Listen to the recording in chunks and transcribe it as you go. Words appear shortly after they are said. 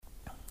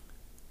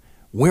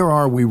Where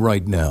are we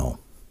right now?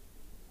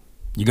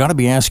 You got to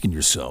be asking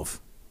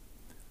yourself,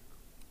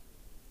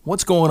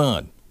 what's going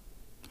on?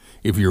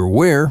 If you're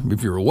aware,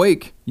 if you're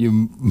awake,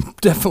 you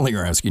definitely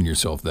are asking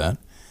yourself that.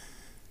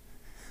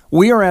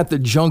 We are at the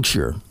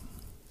juncture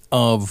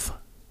of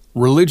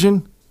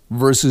religion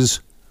versus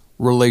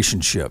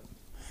relationship.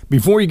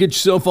 Before you get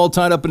yourself all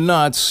tied up in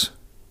knots,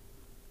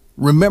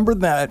 remember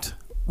that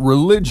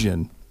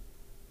religion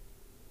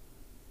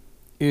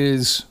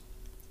is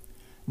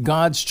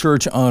God's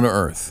church on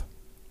earth.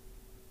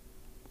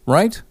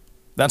 Right?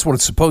 That's what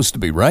it's supposed to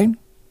be, right?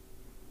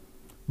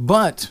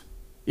 But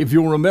if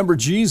you'll remember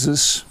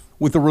Jesus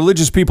with the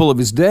religious people of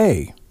his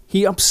day,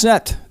 he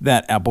upset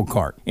that apple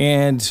cart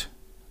and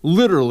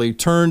literally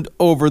turned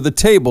over the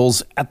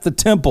tables at the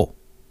temple.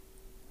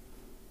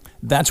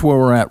 That's where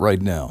we're at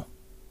right now.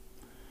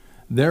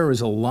 There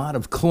is a lot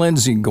of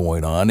cleansing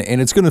going on,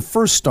 and it's going to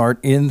first start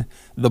in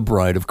the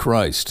bride of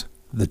Christ,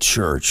 the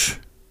church,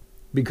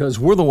 because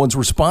we're the ones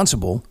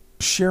responsible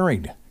for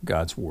sharing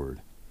God's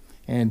word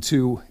and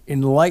to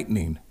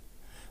enlightening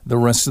the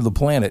rest of the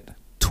planet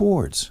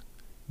towards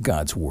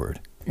God's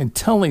word and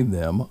telling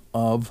them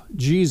of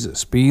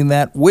Jesus, being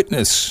that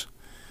witness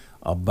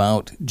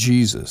about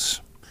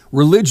Jesus.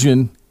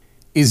 Religion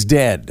is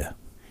dead.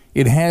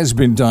 It has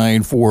been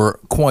dying for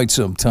quite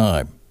some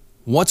time.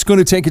 What's going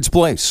to take its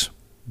place?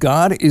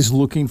 God is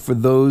looking for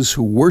those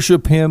who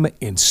worship him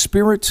in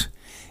spirit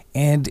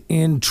and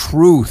in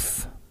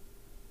truth.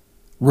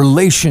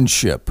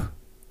 Relationship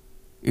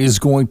is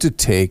going to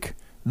take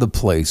the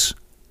place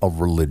of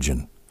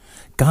religion.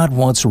 God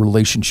wants a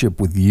relationship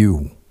with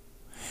you.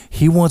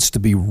 He wants to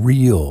be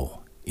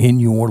real in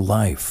your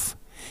life.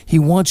 He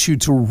wants you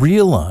to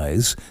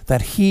realize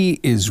that he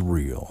is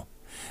real,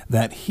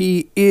 that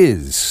he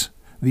is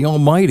the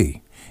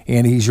Almighty,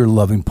 and he's your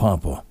loving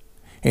Papa.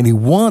 And he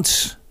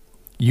wants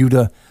you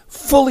to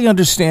fully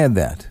understand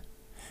that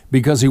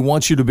because he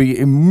wants you to be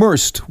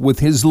immersed with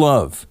his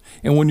love.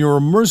 And when you're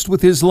immersed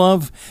with his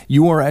love,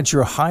 you are at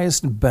your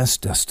highest and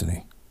best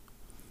destiny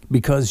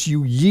because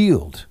you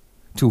yield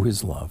to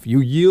his love. You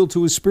yield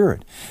to his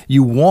spirit.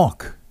 You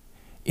walk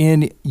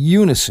in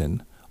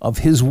unison of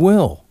his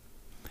will.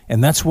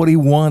 And that's what he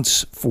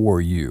wants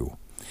for you.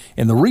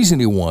 And the reason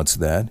he wants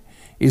that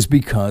is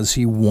because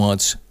he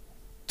wants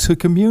to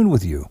commune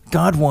with you.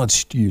 God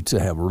wants you to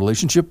have a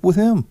relationship with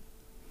him.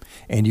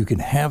 And you can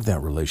have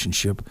that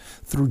relationship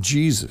through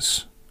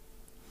Jesus.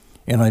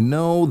 And I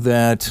know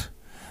that,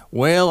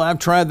 well, I've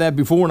tried that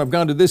before and I've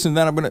gone to this and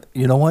that.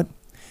 You know what?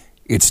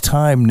 It's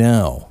time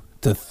now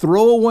to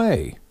throw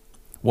away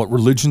what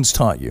religion's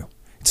taught you.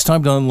 It's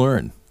time to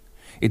unlearn.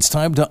 It's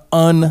time to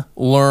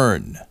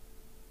unlearn.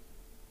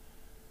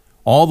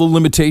 All the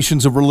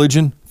limitations of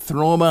religion,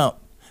 throw them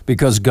out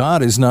because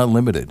God is not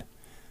limited.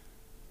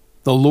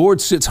 The Lord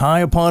sits high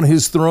upon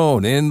his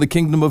throne in the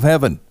kingdom of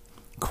heaven,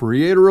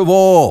 creator of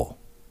all.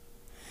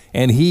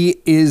 And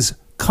he is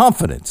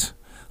confident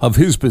of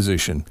his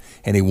position,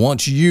 and he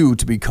wants you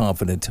to be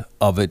confident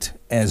of it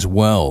as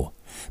well.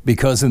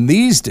 Because in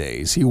these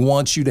days, he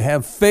wants you to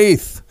have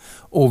faith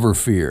over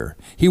fear.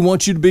 He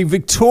wants you to be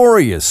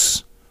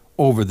victorious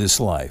over this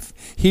life.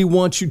 He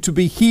wants you to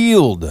be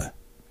healed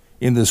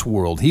in this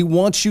world. He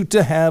wants you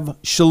to have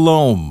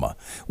shalom,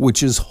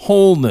 which is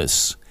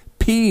wholeness,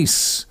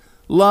 peace,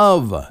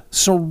 love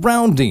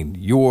surrounding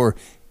your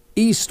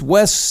east,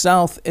 west,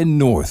 south, and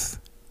north.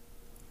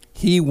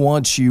 He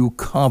wants you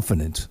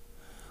confident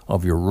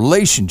of your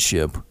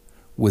relationship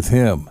with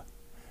him.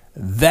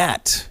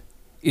 That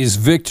is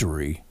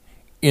victory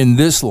in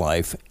this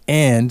life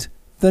and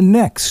the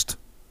next.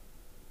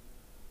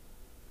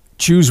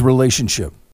 Choose relationship.